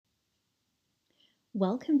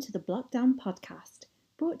Welcome to the BlockDown podcast,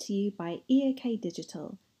 brought to you by EOK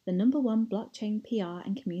Digital, the #1 blockchain PR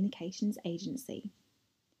and communications agency.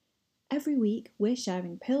 Every week, we're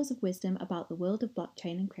sharing pearls of wisdom about the world of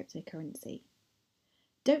blockchain and cryptocurrency.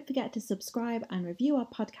 Don't forget to subscribe and review our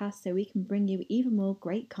podcast so we can bring you even more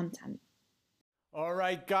great content. All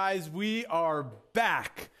right, guys, we are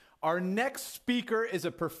back. Our next speaker is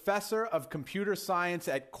a professor of computer science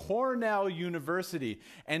at Cornell University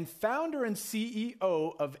and founder and CEO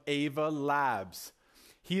of Ava Labs.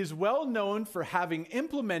 He is well known for having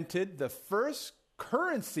implemented the first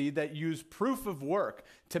currency that used proof of work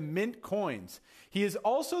to mint coins. He is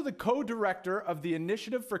also the co-director of the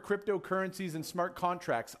Initiative for Cryptocurrencies and Smart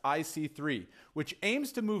Contracts, IC3, which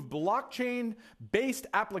aims to move blockchain-based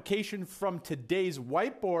application from today's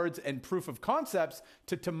whiteboards and proof of concepts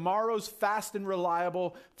to tomorrow's fast and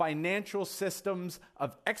reliable financial systems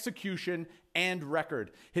of execution and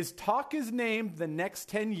record. His talk is named The Next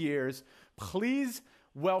 10 Years. Please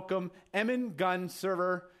welcome Emin Gunn.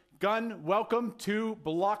 Gun, welcome to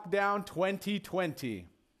BlockDown 2020.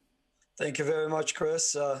 Thank you very much,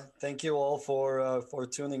 Chris. Thank you all for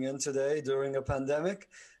tuning in today during a pandemic.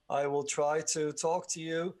 I will try to talk to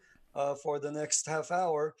you for the next half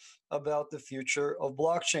hour about the future of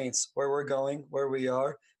blockchains, where we're going, where we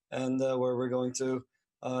are, and where we're going to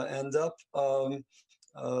end up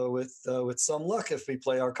with some luck if we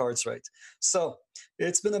play our cards right. So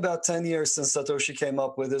it's been about 10 years since Satoshi came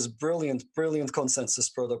up with his brilliant consensus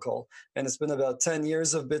protocol. And it's been about 10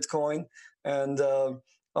 years of Bitcoin and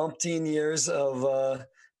umpteen years of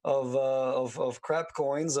crap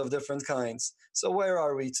coins of different kinds. So where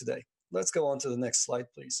are we today? Let's go on to the next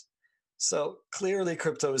slide, please. So clearly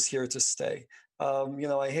crypto is here to stay.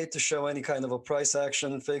 I hate to show any kind of a price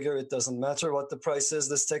action figure. It doesn't matter what the price is.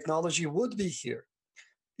 This technology would be here,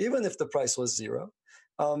 even if the price was zero.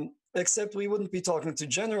 Except we wouldn't be talking to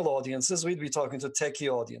general audiences, we'd be talking to techie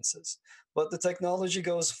audiences. But the technology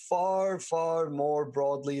goes far, far more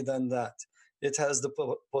broadly than that. It has the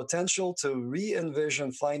potential to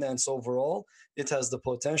re-envision finance overall. It has the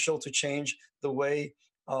potential to change the way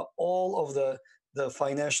all of the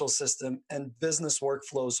financial system and business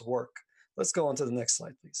workflows work. Let's go on to the next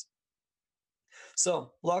slide, please.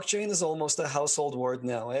 So blockchain is almost a household word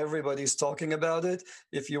now. Everybody's talking about it.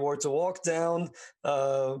 If you were to walk down,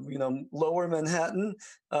 Lower Manhattan,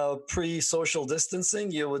 pre-social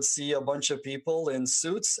distancing, you would see a bunch of people in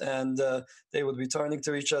suits, and they would be turning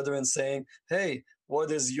to each other and saying, "Hey,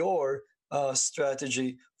 what is your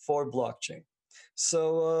strategy for blockchain?"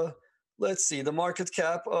 So let's see. The market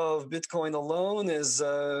cap of Bitcoin alone is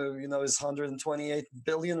 128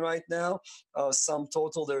 billion right now. Sum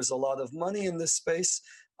total, there's a lot of money in this space.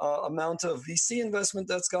 Amount of VC investment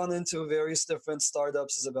that's gone into various different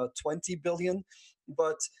startups is about 20 billion.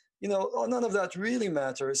 But none of that really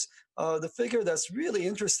matters. The figure that's really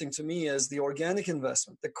interesting to me is the organic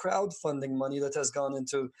investment, the crowdfunding money that has gone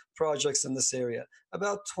into projects in this area,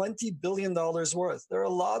 about $20 billion worth. There are a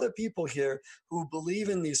lot of people here who believe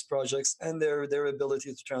in these projects and their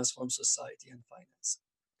ability to transform society and finance.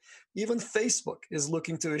 Even Facebook is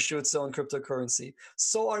looking to issue its own cryptocurrency.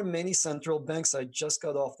 So are many central banks. I just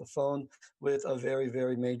got off the phone with a very,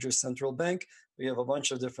 very major central bank. We have a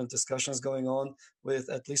bunch of different discussions going on with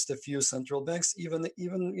at least a few central banks, even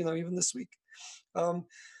this week.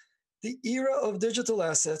 The era of digital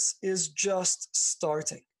assets is just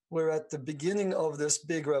starting. We're at the beginning of this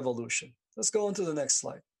big revolution. Let's go on to the next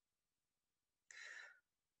slide.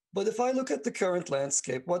 But if I look at the current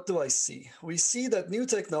landscape, what do I see? We see that new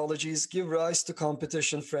technologies give rise to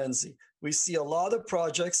competition frenzy. We see a lot of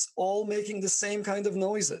projects all making the same kind of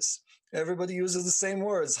noises. Everybody uses the same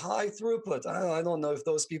words, high throughput. I don't know if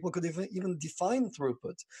those people could even define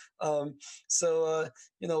throughput.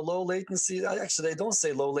 Low latency. Actually, they don't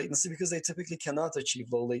say low latency because they typically cannot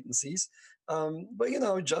achieve low latencies.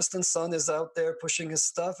 But Justin Sun is out there pushing his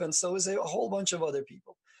stuff, and so is a whole bunch of other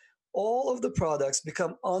people. All of the products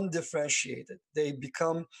become undifferentiated. They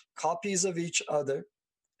become copies of each other.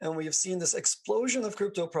 And we have seen this explosion of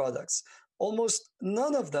crypto products. Almost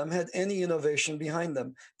none of them had any innovation behind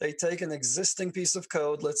them. They take an existing piece of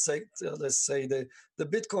code, let's say the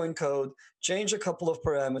Bitcoin code, change a couple of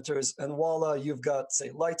parameters, and voila, you've got, say,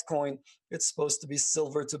 Litecoin. It's supposed to be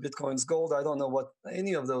silver to Bitcoin's gold. I don't know what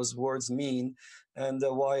any of those words mean, and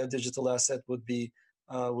why a digital asset would be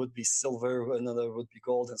silver, another would be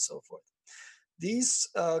gold, and so forth. These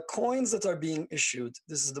coins that are being issued,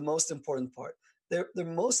 this is the most important part.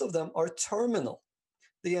 Most of them are terminal.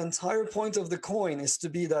 The entire point of the coin is to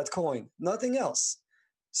be that coin, nothing else.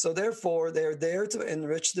 So therefore, they're there to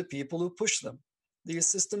enrich the people who push them. These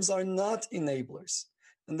systems are not enablers.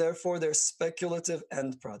 and therefore they're speculative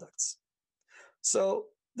end products. So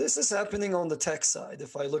this is happening on the tech side.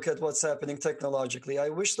 If I look at what's happening technologically, I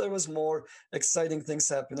wish there was more exciting things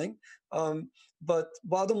happening. But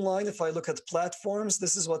bottom line, if I look at platforms,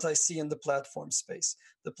 this is what I see in the platform space.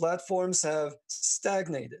 The platforms have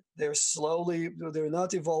stagnated. They're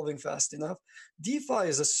not evolving fast enough. DeFi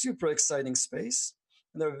is a super exciting space.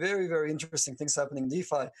 And there are very, very interesting things happening in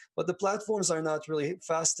DeFi, but the platforms are not really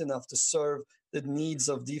fast enough to serve the needs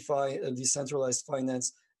of DeFi, decentralized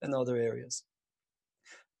finance, and other areas.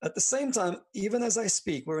 At the same time, even as I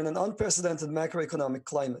speak, we're in an unprecedented macroeconomic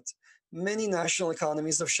climate. Many national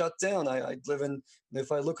economies have shut down. I live in,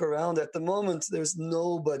 if I look around at the moment, there's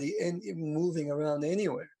nobody moving around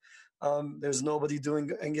anywhere. There's nobody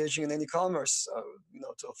engaging in any commerce,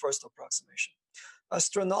 to a first approximation.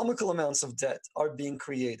 Astronomical amounts of debt are being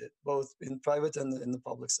created, both in private and in the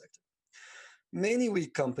public sector. Many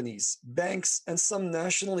weak companies, banks, and some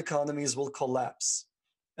national economies will collapse.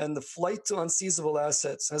 And the flight to unseizable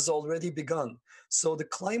assets has already begun. So the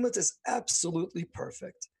climate is absolutely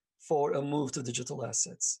perfect for a move to digital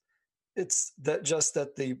assets. It's just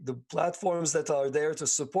that the platforms that are there to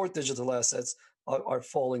support digital assets are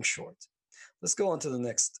falling short. Let's go on to the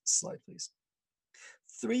next slide, please.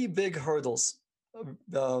 Three big hurdles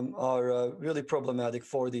are really problematic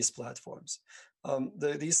for these platforms.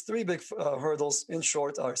 These three big hurdles, in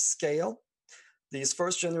short, are scale. These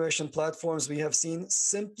first-generation platforms we have seen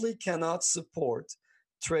simply cannot support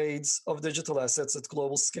trades of digital assets at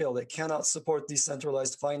global scale. They cannot support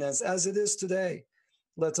decentralized finance as it is today,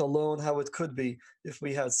 let alone how it could be if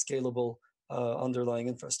we had scalable underlying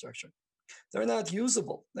infrastructure. They're not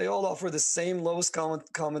usable. They all offer the same lowest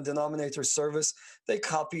common denominator service. They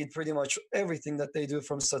copied pretty much everything that they do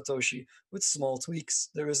from Satoshi with small tweaks.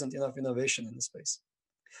 There isn't enough innovation in the space.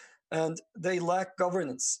 And they lack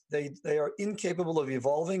governance. They are incapable of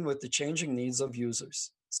evolving with the changing needs of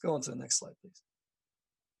users. Let's go on to the next slide, please.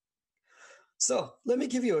 So let me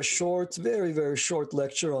give you a short, very, very short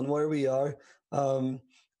lecture on where we are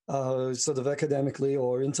sort of academically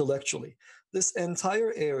or intellectually. This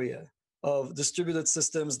entire area of distributed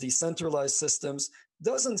systems, decentralized systems,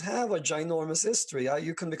 doesn't have a ginormous history.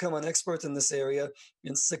 You can become an expert in this area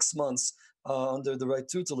in 6 months under the right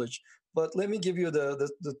tutelage. But let me give you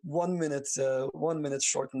the 1 minute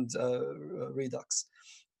shortened redux.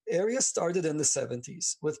 Area started in the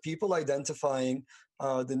 70s with people identifying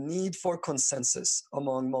the need for consensus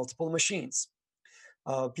among multiple machines.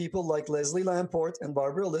 People like Leslie Lamport and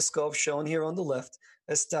Barbara Liskov, shown here on the left,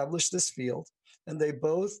 established this field, and they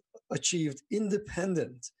both achieved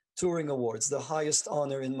independent Turing Awards, the highest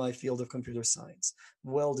honor in my field of computer science.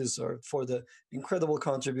 Well deserved for the incredible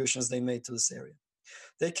contributions they made to this area.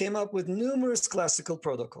 They came up with numerous classical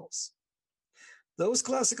protocols. Those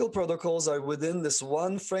classical protocols are within this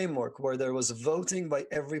one framework where there was voting by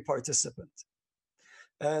every participant.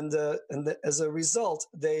 And as a result,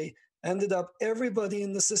 they ended up everybody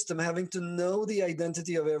in the system having to know the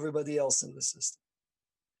identity of everybody else in the system.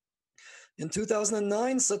 In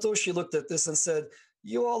 2009, Satoshi looked at this and said,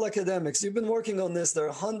 you all academics, you've been working on this. There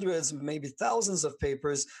are hundreds, maybe thousands of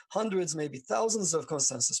papers, hundreds, maybe thousands of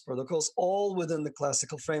consensus protocols, all within the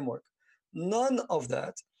classical framework. None of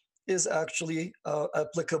that is actually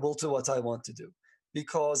applicable to what I want to do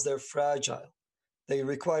because they're fragile. They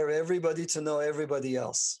require everybody to know everybody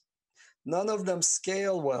else. None of them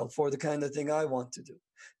scale well for the kind of thing I want to do.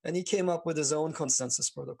 And he came up with his own consensus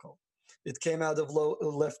protocol. It came out of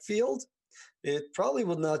left field. It probably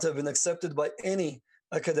would not have been accepted by any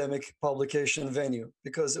academic publication venue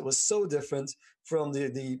because it was so different from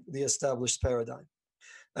the established paradigm.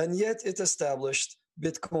 And yet it established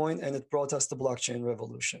Bitcoin and it brought us the blockchain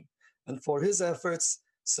revolution. And for his efforts,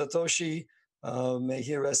 Satoshi, may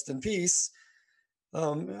he rest in peace,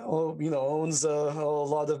 owns a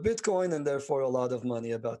lot of Bitcoin and therefore a lot of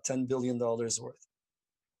money, about $10 billion worth.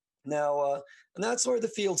 Now, and that's where the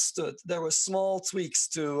field stood. There were small tweaks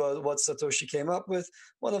to what Satoshi came up with.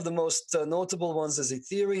 One of the most notable ones is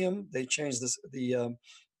Ethereum. They changed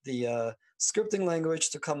the scripting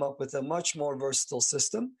language to come up with a much more versatile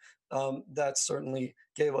system. That certainly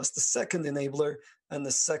gave us the second enabler and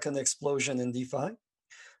the second explosion in DeFi.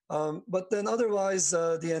 But then otherwise,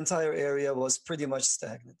 the entire area was pretty much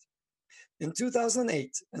stagnant. In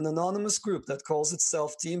 2008, an anonymous group that calls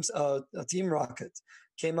itself Team Rocket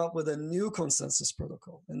came up with a new consensus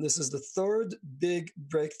protocol. And this is the third big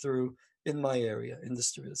breakthrough in my area in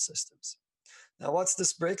distributed systems. Now, what's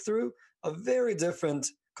this breakthrough? A very different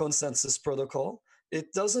consensus protocol.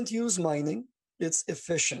 It doesn't use mining. It's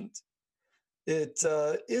efficient. It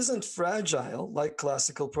isn't fragile like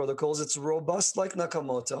classical protocols. It's robust like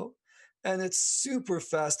Nakamoto. and it's super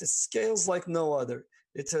fast. It scales like no other.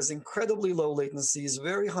 It has incredibly low latencies,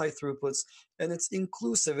 very high throughputs, and it's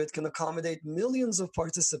inclusive. It can accommodate millions of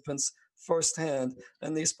participants firsthand,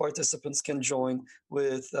 and these participants can join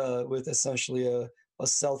with essentially a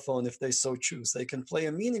cell phone if they so choose. They can play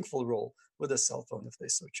a meaningful role with a cell phone if they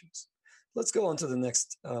so choose. Let's go on to the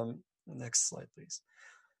next slide, please.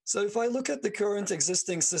 So if I look at the current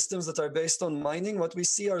existing systems that are based on mining, what we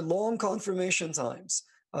see are long confirmation times.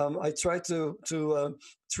 I tried to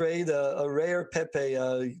trade a rare Pepe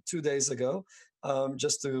 2 days ago,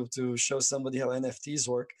 just to show somebody how NFTs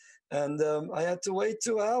work. And I had to wait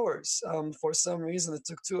 2 hours. For some reason, it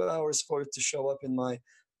took 2 hours for it to show up in my,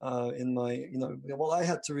 well, I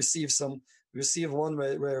had to receive one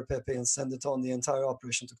rare Pepe and send it on. The entire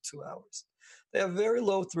operation took 2 hours. They have very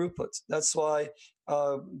low throughput. That's why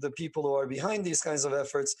the people who are behind these kinds of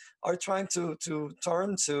efforts are trying to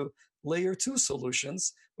turn to layer 2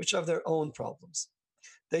 solutions, which have their own problems.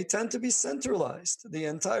 They tend to be centralized. The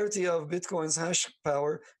entirety of Bitcoin's hash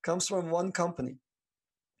power comes from one company.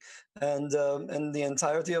 And the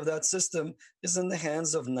entirety of that system is in the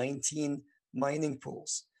hands of 19 mining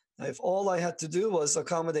pools. Now, if all I had to do was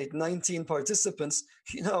accommodate 19 participants,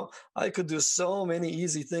 I could do so many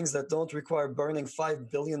easy things that don't require burning $5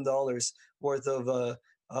 billion worth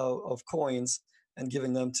of coins and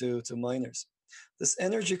giving them to miners. This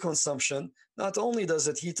energy consumption, not only does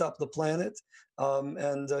it heat up the planet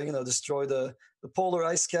and destroy the polar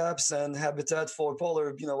ice caps and habitat for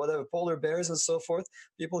polar bears and so forth.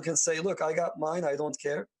 People can say, look, I got mine, I don't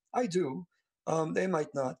care. I do. They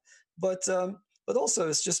might not. But also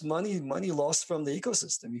it's just money lost from the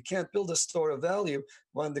ecosystem. You can't build a store of value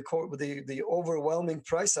when the overwhelming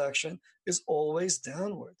price action is always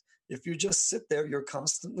downward. If you just sit there, you're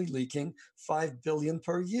constantly leaking 5 billion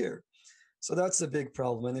per year. So that's a big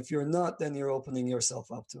problem. And if you're not, then you're opening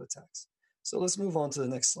yourself up to attacks. So let's move on to the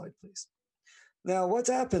next slide, please. Now, what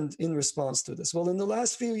happened in response to this? Well, in the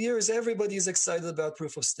last few years, everybody's excited about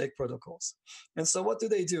proof of stake protocols. And so what do?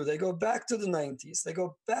 They go back to the 90s. They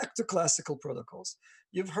go back to classical protocols.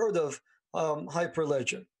 You've heard of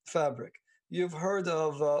Hyperledger, Fabric. You've heard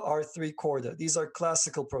of R3 Corda. These are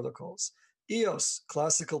classical protocols. EOS,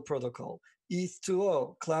 classical protocol.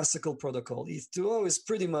 ETH2O, classical protocol. ETH2O is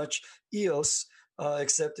pretty much EOS,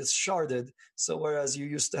 except it's sharded. So whereas you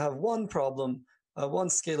used to have one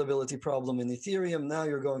scalability problem in Ethereum, now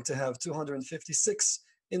you're going to have 256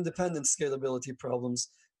 independent scalability problems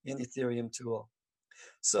in Ethereum 2.0.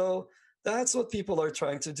 So that's what people are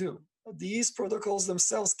trying to do. These protocols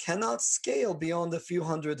themselves cannot scale beyond a few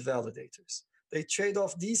hundred validators. They trade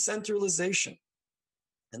off decentralization,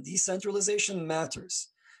 and decentralization matters.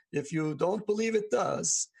 If you don't believe it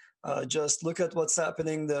does, just look at what's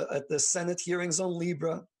happening at the Senate hearings on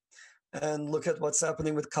Libra, and look at what's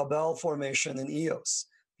happening with cabal formation in EOS.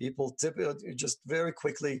 People just very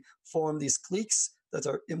quickly form these cliques that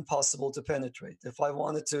are impossible to penetrate. If I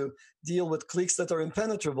wanted to deal with cliques that are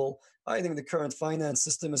impenetrable, I think the current finance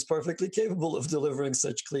system is perfectly capable of delivering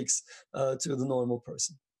such cliques to the normal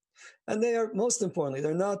person. And they are, most importantly,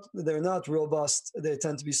 they're not robust. They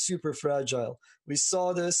tend to be super fragile. We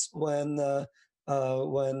saw this when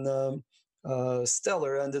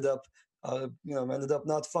Stellar ended up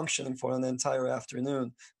not functioning for an entire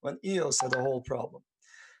afternoon when EOS had a whole problem.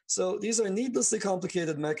 So these are needlessly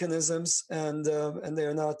complicated mechanisms, and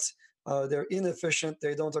they're inefficient.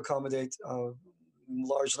 They don't accommodate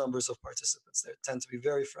large numbers of participants. They tend to be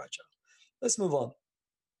very fragile. Let's move on.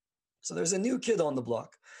 So there's a new kid on the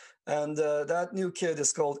block, and that new kid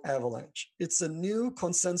is called Avalanche. It's a new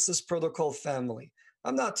consensus protocol family.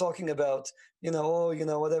 I'm not talking about,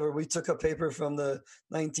 whatever, we took a paper from the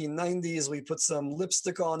 1990s, we put some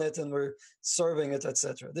lipstick on it and we're serving it,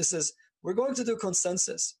 etc. We're going to do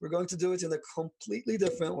consensus. We're going to do it in a completely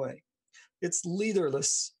different way. It's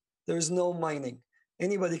leaderless. There's no mining.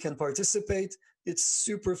 Anybody can participate. It's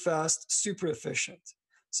super fast, super efficient.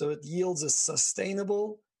 So it yields a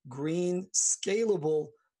sustainable, green, scalable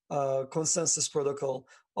consensus protocol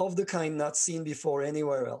of the kind not seen before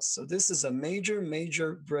anywhere else. So this is a major,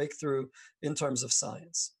 major breakthrough in terms of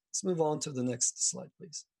science. Let's move on to the next slide,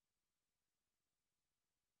 please.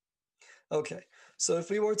 Okay, so if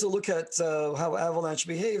we were to look at how Avalanche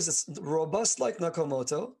behaves, it's robust like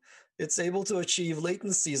Nakamoto. It's able to achieve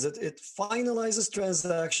latencies. It finalizes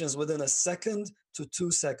transactions within a second to 2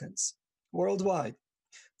 seconds worldwide.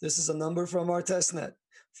 This is a number from our testnet,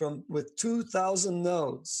 with 2,000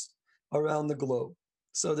 nodes around the globe.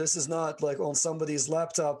 So this is not like on somebody's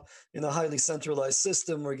laptop in a highly centralized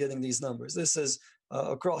system we're getting these numbers. This is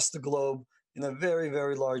across the globe in a very,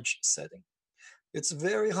 very large setting. It's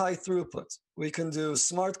very high throughput. We can do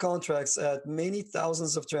smart contracts at many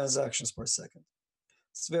thousands of transactions per second.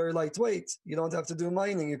 It's very lightweight. You don't have to do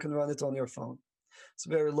mining. You can run it on your phone. It's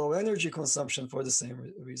very low energy consumption for the same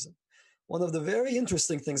reason. One of the very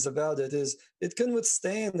interesting things about it is it can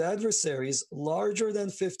withstand adversaries larger than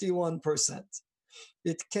 51%.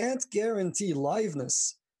 It can't guarantee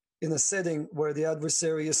liveness in a setting where the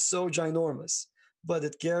adversary is so ginormous, but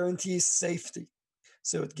it guarantees safety.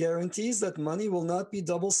 So it guarantees that money will not be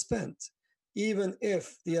double spent, even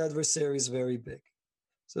if the adversary is very big.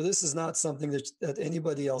 So this is not something that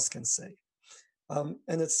anybody else can say.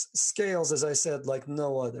 And it scales, as I said, like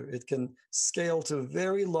no other. It can scale to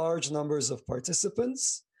very large numbers of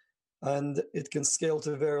participants, and it can scale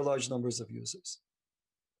to very large numbers of users.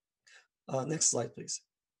 Next slide, please.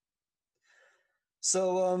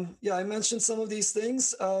 So yeah, I mentioned some of these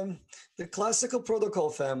things. The classical protocol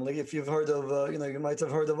family, if you've heard of, you might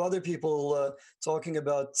have heard of other people talking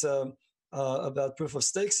about proof of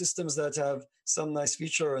stake systems that have some nice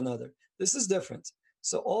feature or another. This is different.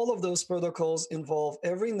 So all of those protocols involve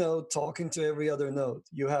every node talking to every other node.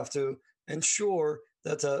 You have to ensure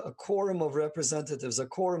that a quorum of representatives, a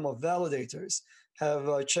quorum of validators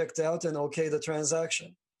have checked out and okay the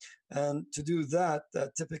transaction. And to do that,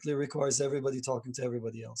 that typically requires everybody talking to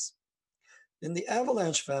everybody else. In the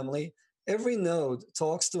Avalanche family, every node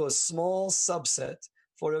talks to a small subset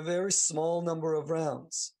for a very small number of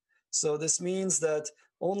rounds. So this means that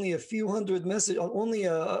only a few hundred messages, only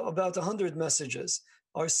about 100 messages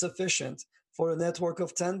are sufficient for a network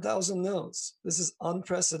of 10,000 nodes. This is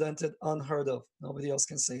unprecedented, unheard of. Nobody else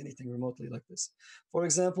can say anything remotely like this. For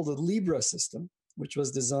example, the Libra system, which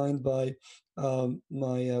was designed by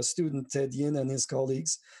my student Ted Yin and his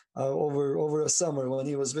colleagues over a summer when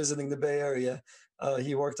he was visiting the Bay Area.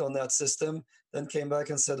 He worked on that system, then came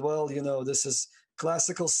back and said, well, this is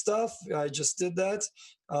classical stuff. I just did that,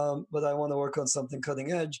 but I want to work on something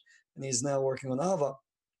cutting edge. And he's now working on Ava.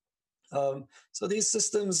 So these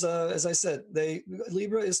systems, as I said,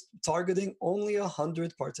 Libra is targeting only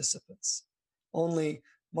 100 participants. Only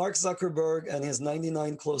Mark Zuckerberg and his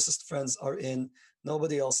 99 closest friends are in.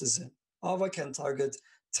 Nobody else is in. Ava can target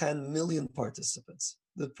 10 million participants.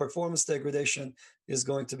 The performance degradation is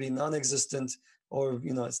going to be non-existent, or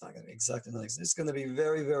it's not going to be exactly non-existent. It's going to be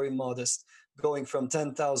very, very modest, going from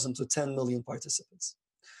 10,000 to 10 million participants.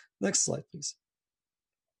 Next slide, please.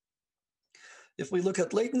 If we look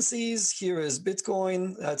at latencies, here is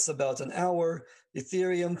Bitcoin. That's about an hour.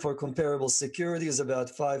 Ethereum, for comparable security, is about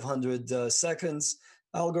 500 seconds.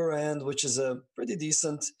 Algorand, which is a pretty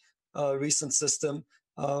decent recent system,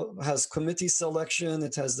 has committee selection.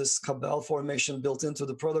 It has this cabal formation built into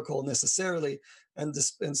the protocol necessarily, and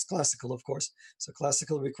it's classical, of course. So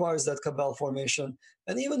classical requires that cabal formation.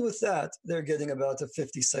 And even with that, they're getting about a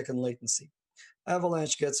 50-second latency.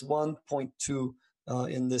 Avalanche gets 1.2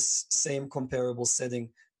 in this same comparable setting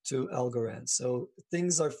to Algorand. So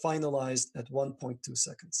things are finalized at 1.2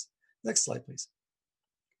 seconds. Next slide, please.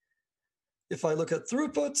 If I look at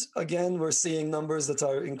throughput, again, we're seeing numbers that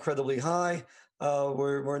are incredibly high.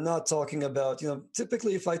 We're not talking about,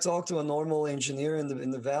 typically if I talk to a normal engineer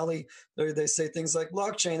in the Valley, they say things like,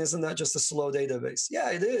 blockchain, isn't that just a slow database?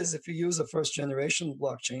 Yeah, it is if you use a first generation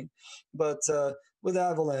blockchain. But with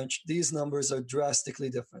Avalanche, these numbers are drastically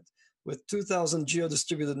different. With 2,000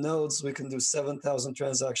 geo-distributed nodes, we can do 7,000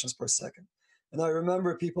 transactions per second. And I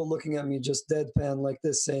remember people looking at me just deadpan like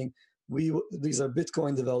this saying, these are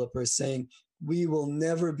Bitcoin developers saying, we will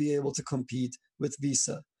never be able to compete with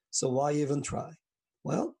Visa. So why even try?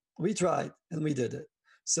 Well, we tried and we did it.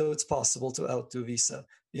 So it's possible to outdo Visa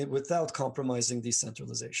without compromising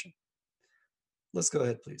decentralization. Let's go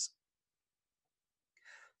ahead, please.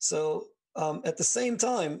 So at the same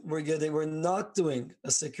time, we're not doing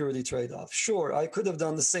a security trade-off. Sure, I could have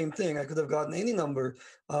done the same thing. I could have gotten any number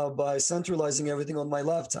by centralizing everything on my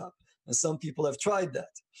laptop. And some people have tried that.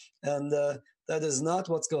 And that is not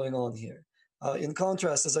what's going on here. In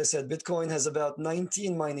contrast, as I said, Bitcoin has about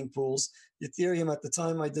 19 mining pools. Ethereum, at the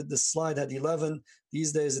time I did this slide, had 11.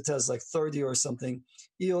 These days it has like 30 or something.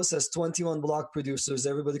 EOS has 21 block producers.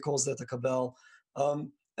 Everybody calls that a cabal.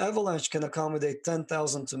 Avalanche can accommodate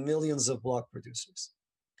 10,000 to millions of block producers.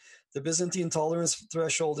 The Byzantine tolerance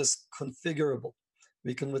threshold is configurable.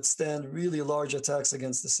 We can withstand really large attacks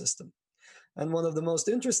against the system. And one of the most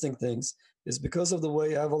interesting things is because of the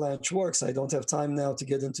way Avalanche works, I don't have time now to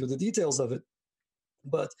get into the details of it,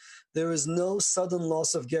 but there is no sudden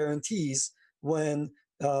loss of guarantees when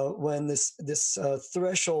this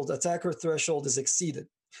attacker threshold is exceeded.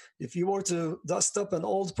 If you were to dust up an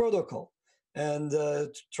old protocol and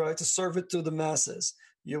try to serve it to the masses,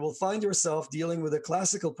 you will find yourself dealing with a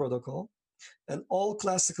classical protocol And all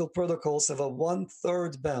classical protocols have a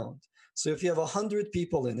 1/3 bound. So if you have 100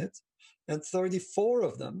 people in it and 34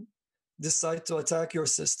 of them decide to attack your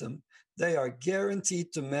system, they are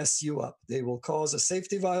guaranteed to mess you up. They will cause a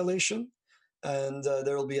safety violation, and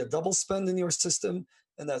there will be a double spend in your system,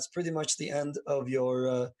 and that's pretty much the end of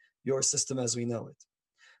your system as we know it.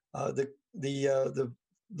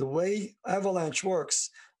 The way Avalanche works,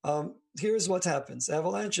 here's what happens.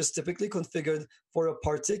 Avalanche is typically configured for a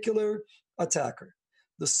particular attacker.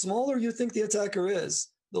 The smaller you think the attacker is,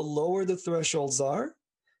 the lower the thresholds are,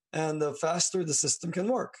 and the faster the system can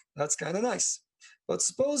work. That's kind of nice. But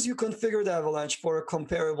suppose you configured Avalanche for a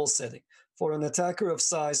comparable setting, for an attacker of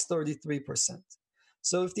size 33%.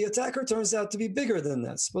 So if the attacker turns out to be bigger than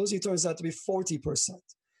that, suppose he turns out to be 40%.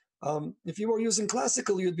 If you were using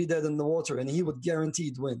classical, you'd be dead in the water, and he would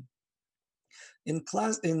guaranteed win. In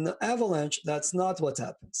Avalanche, that's not what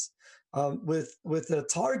happens. With a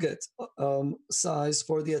target size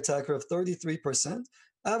for the attacker of 33%,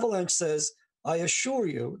 Avalanche says, I assure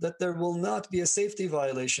you that there will not be a safety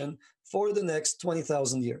violation for the next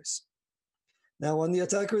 20,000 years. Now, when the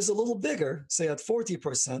attacker is a little bigger, say at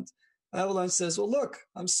 40%, Avalanche says, well, look,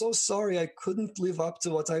 I'm so sorry I couldn't live up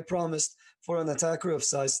to what I promised for an attacker of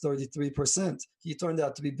size 33%. He turned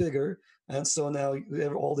out to be bigger, and so now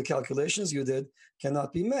all the calculations you did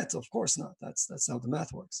cannot be met. Of course not. That's how the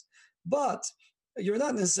math works. But you're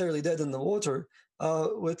not necessarily dead in the water.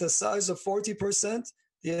 With a size of 40%,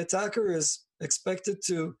 the attacker is expected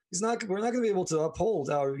to, we're not going to be able to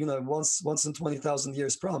uphold our, once in 20,000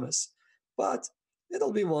 years promise, but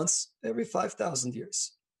it'll be once every 5,000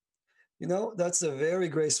 years. That's a very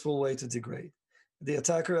graceful way to degrade. The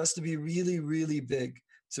attacker has to be really, really big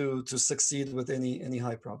to succeed with any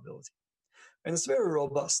high probability. And it's very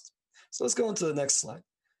robust. So let's go on to the next slide.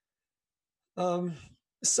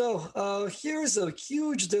 Here's a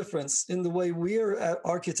huge difference in the way we're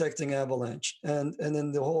architecting Avalanche and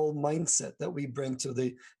in the whole mindset that we bring to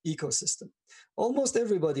the ecosystem. Almost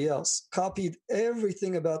everybody else copied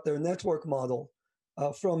everything about their network model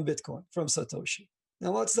from Bitcoin, from Satoshi.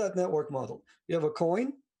 Now, what's that network model? You have a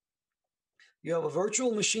coin, you have a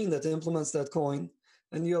virtual machine that implements that coin,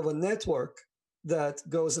 and you have a network that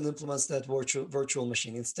goes and implements that virtual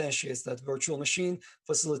machine, instantiates that virtual machine,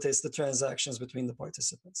 facilitates the transactions between the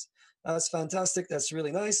participants. That's fantastic. That's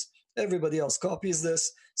really nice. Everybody else copies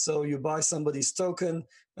this. So you buy somebody's token,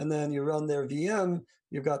 and then you run their VM.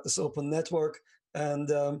 You've got this open network. And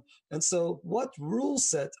so what rule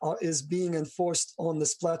set is being enforced on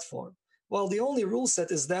this platform? Well, the only rule set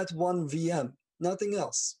is that one VM, nothing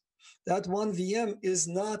else. That one VM is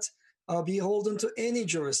not beholden to any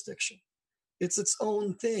jurisdiction. It's its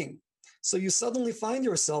own thing. So you suddenly find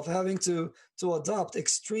yourself having to adopt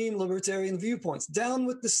extreme libertarian viewpoints. Down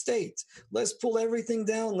with the state. Let's pull everything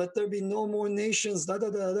down. Let there be no more nations,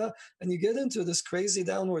 And you get into this crazy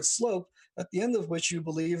downward slope, at the end of which you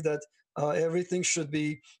believe that everything should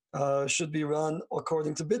be run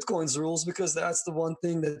according to Bitcoin's rules, because that's the one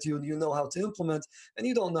thing that you know how to implement, and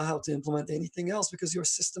you don't know how to implement anything else because your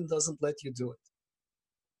system doesn't let you do it.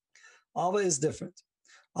 Ava is different.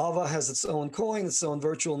 Ava has its own coin, its own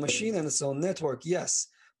virtual machine, and its own network, yes,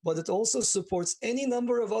 but it also supports any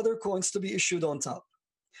number of other coins to be issued on top.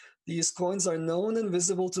 These coins are known and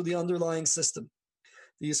visible to the underlying system.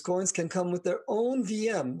 These coins can come with their own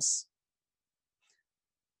VMs,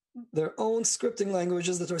 their own scripting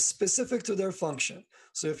languages that are specific to their function.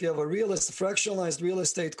 So if you have a fractionalized real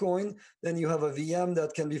estate coin, then you have a VM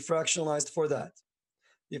that can be fractionalized for that.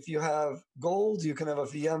 If you have gold, you can have a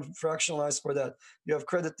VM fractionalized for that. You have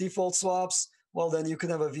credit default swaps, well, then you can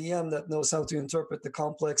have a VM that knows how to interpret the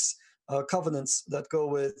complex covenants that go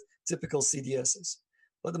with typical CDSs.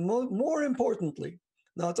 But more importantly,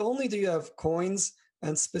 not only do you have coins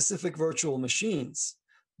and specific virtual machines,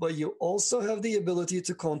 but you also have the ability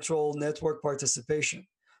to control network participation.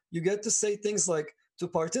 You get to say things like, to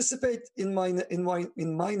participate in my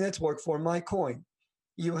network for my coin,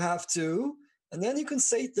 you have to, and then you can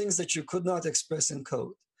say things that you could not express in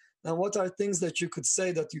code. Now, what are things that you could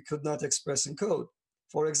say that you could not express in code?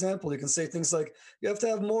 For example, you can say things like, you have to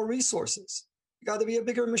have more resources. You got to be a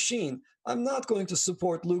bigger machine. I'm not going to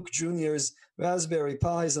support Luke Jr.'s Raspberry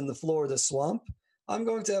Pis in the Florida swamp. I'm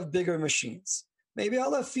going to have bigger machines. Maybe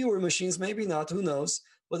I'll have fewer machines, maybe not, who knows,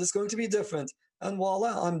 but it's going to be different. And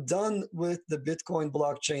voila, I'm done with the Bitcoin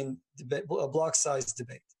blockchain debate, block size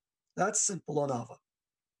debate. That's simple on Ava.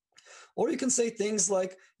 Or you can say things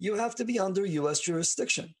like, you have to be under US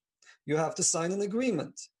jurisdiction. You have to sign an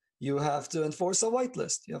agreement. You have to enforce a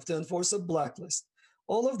whitelist. You have to enforce a blacklist.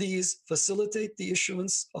 All of these facilitate the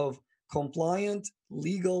issuance of compliant,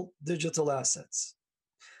 legal digital assets.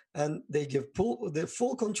 and they give the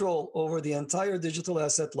full control over the entire digital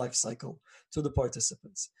asset lifecycle to the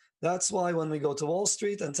participants. That's why when we go to Wall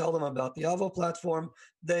Street and tell them about the Ava platform,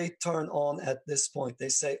 they turn on at this point. They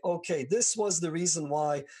say, okay, this was the reason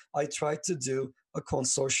why I tried to do a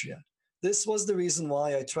consortia. This was the reason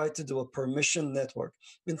why I tried to do a permission network.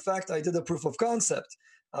 In fact, I did a proof of concept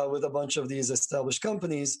with a bunch of these established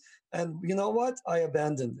companies. And you know what? I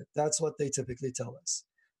abandoned it. That's what they typically tell us.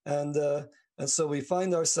 And so we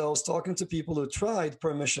find ourselves talking to people who tried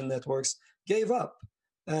permission networks, gave up,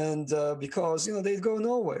 and because they go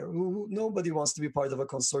nowhere. Nobody wants to be part of a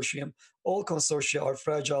consortium. All consortia are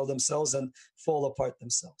fragile themselves and fall apart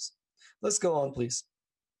themselves. Let's go on, please.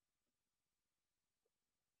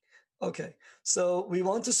 Okay, so we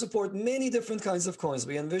want to support many different kinds of coins.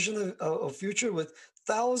 We envision a future with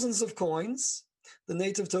thousands of coins. The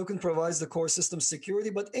native token provides the core system security,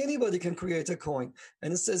 but anybody can create a coin.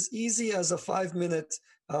 And it's as easy as a 5-minute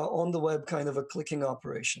on the web kind of a clicking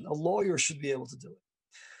operation. A lawyer should be able to do it.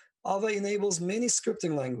 Ava enables many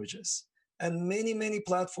scripting languages, and many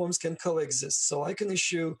platforms can coexist. So I can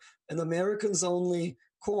issue an Americans only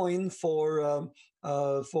coin for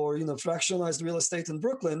fractionalized real estate in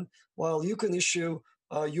Brooklyn, while you can issue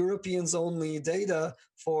Europeans only data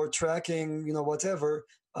for tracking whatever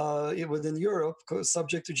within Europe,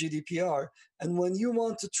 subject to GDPR. And when you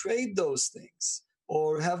want to trade those things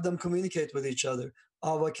or have them communicate with each other,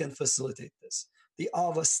 Ava can facilitate this. The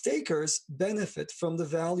Ava stakers benefit from the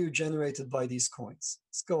value generated by these coins.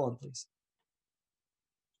 Let's go on, please.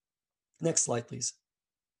 Next slide, please.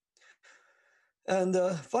 And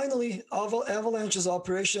finally, Avalanche's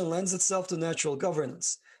operation lends itself to natural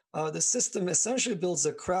governance. The system essentially builds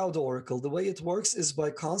a crowd oracle. The way it works is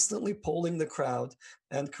by constantly polling the crowd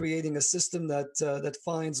and creating a system that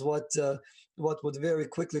finds what would very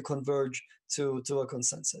quickly converge to a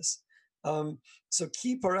consensus. So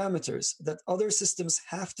key parameters that other systems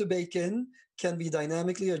have to bake in can be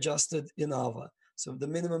dynamically adjusted in Ava. So the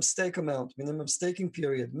minimum stake amount, minimum staking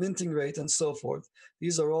period, minting rate, and so forth.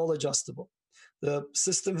 These are all adjustable. The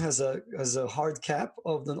system has a hard cap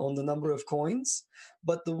on the number of coins,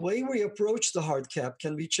 but the way we approach the hard cap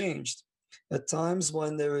can be changed. At times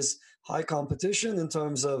when there is high competition in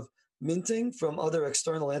terms of minting from other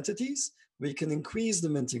external entities, we can increase the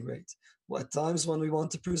minting rate. At times when we want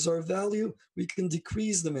to preserve value, we can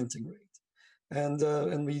decrease the minting rate.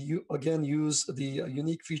 And we again use the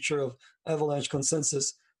unique feature of Avalanche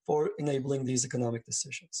consensus for enabling these economic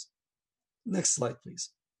decisions. Next slide, please.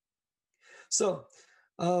 So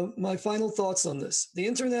my final thoughts on this. The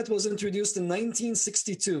internet was introduced in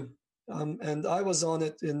 1962, and I was on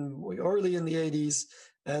it early in the 80s,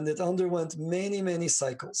 and it underwent many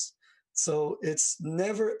cycles. So it's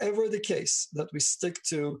never, ever the case that we stick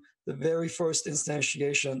to the very first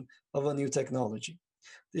instantiation of a new technology.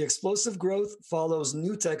 The explosive growth follows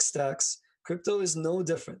new tech stacks. Crypto is no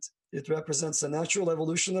different. It represents a natural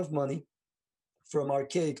evolution of money from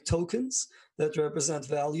archaic tokens that represent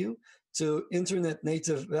value to internet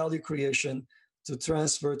native value creation, to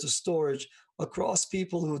transfer, to storage across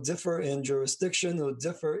people who differ in jurisdiction, who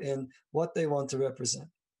differ in what they want to represent.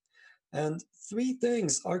 And three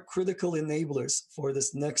things are critical enablers for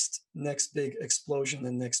this next big explosion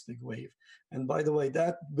and next big wave. And by the way,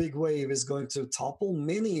 that big wave is going to topple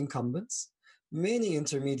many incumbents, many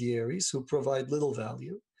intermediaries who provide little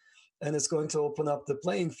value, and it's going to open up the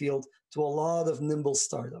playing field to a lot of nimble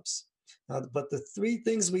startups. But the three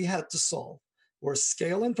things we had to solve were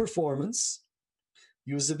scale and performance,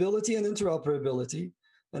 usability and interoperability,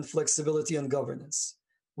 and flexibility and governance.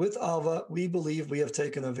 With Ava, we believe we have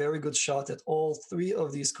taken a very good shot at all three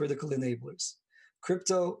of these critical enablers.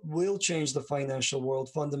 Crypto will change the financial world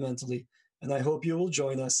fundamentally, and I hope you will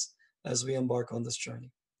join us as we embark on this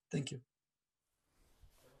journey. Thank you.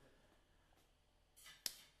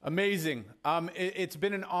 Amazing. It's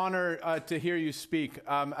been an honor to hear you speak.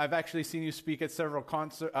 I've actually seen you speak at several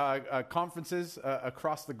conferences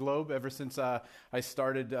across the globe ever since I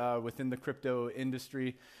started within the crypto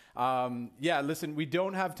industry. Listen, we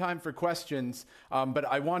don't have time for questions, but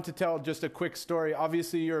I want to tell just a quick story.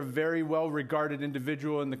 Obviously, you're a very well-regarded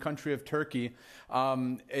individual in the country of Turkey.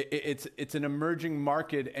 It's an emerging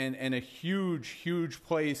market and a huge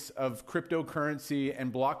place of cryptocurrency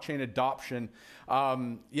and blockchain adoption.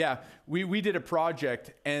 We did a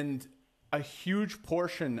project, and a huge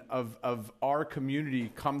portion of our community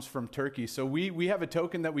comes from Turkey. So we have a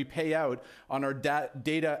token that we pay out on our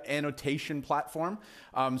data annotation platform.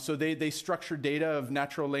 So they structure data of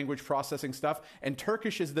natural language processing stuff. And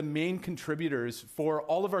Turkish is the main contributors for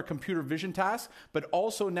all of our computer vision tasks, but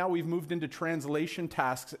also now we've moved into translation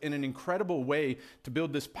tasks in an incredible way to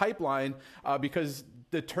build this pipeline because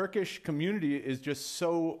the Turkish community is just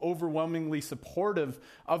so overwhelmingly supportive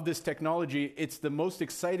of this technology. It's the most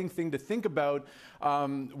exciting thing to think about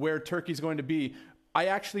where Turkey's going to be. I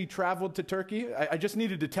actually traveled to Turkey. I just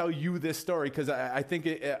needed to tell you this story because I think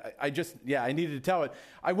I needed to tell it.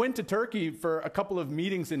 I went to Turkey for a couple of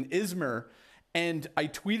meetings in Izmir, and I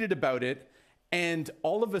tweeted about it, and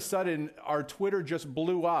all of a sudden our Twitter just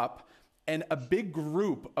blew up, and a big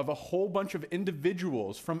group of a whole bunch of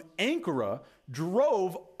individuals from Ankara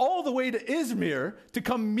drove all the way to Izmir to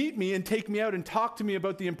come meet me and take me out and talk to me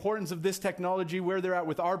about the importance of this technology, where they're at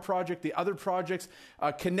with our project, the other projects,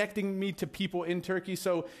 connecting me to people in Turkey.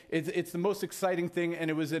 So it's the most exciting thing, and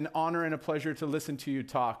it was an honor and a pleasure to listen to you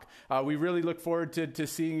talk. We really look forward to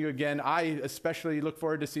seeing you again. I especially look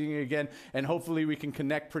forward to seeing you again, and hopefully we can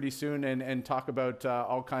connect pretty soon and talk about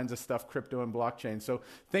all kinds of stuff, crypto and blockchain. So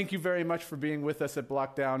thank you very much for being with us at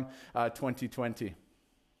BlockDown 2020.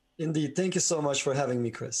 Indeed. Thank you so much for having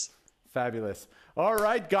me, Chris. Fabulous. All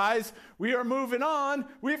right, guys, we are moving on.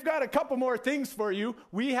 We've got a couple more things for you.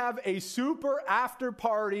 We have a super after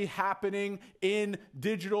party happening in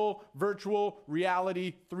digital, virtual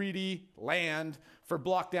reality, 3D land for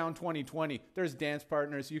BlockDown 2020. There's dance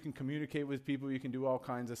partners. You can communicate with people. You can do all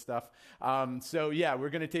kinds of stuff. So yeah,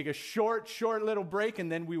 we're going to take a short little break,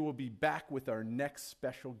 and then we will be back with our next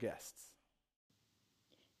special guests.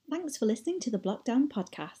 Thanks for listening to the BlockDown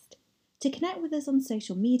podcast. To connect with us on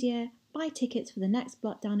social media, buy tickets for the next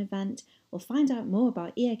BlockDown event, or find out more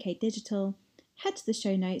about EAK Digital, head to the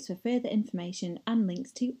show notes for further information and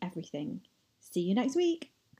links to everything. See you next week.